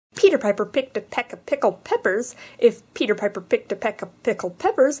Peter Piper picked a peck of pickled peppers. If Peter Piper picked a peck of pickled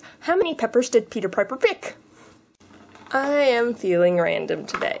peppers, how many peppers did Peter Piper pick? I am feeling random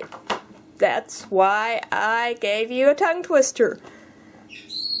today. That's why I gave you a tongue twister.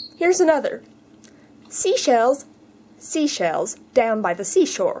 Here's another. Seashells, seashells down by the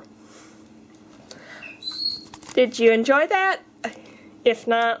seashore. Did you enjoy that? If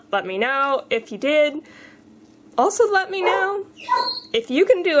not, let me know. If you did, also let me know. If you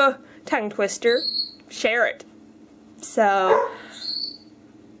can do a tongue twister, share it. So,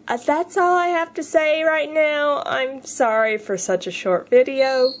 that's all I have to say right now. I'm sorry for such a short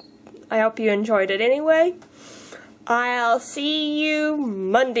video. I hope you enjoyed it anyway. I'll see you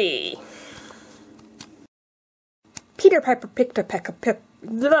Monday. Peter Piper picked a peck of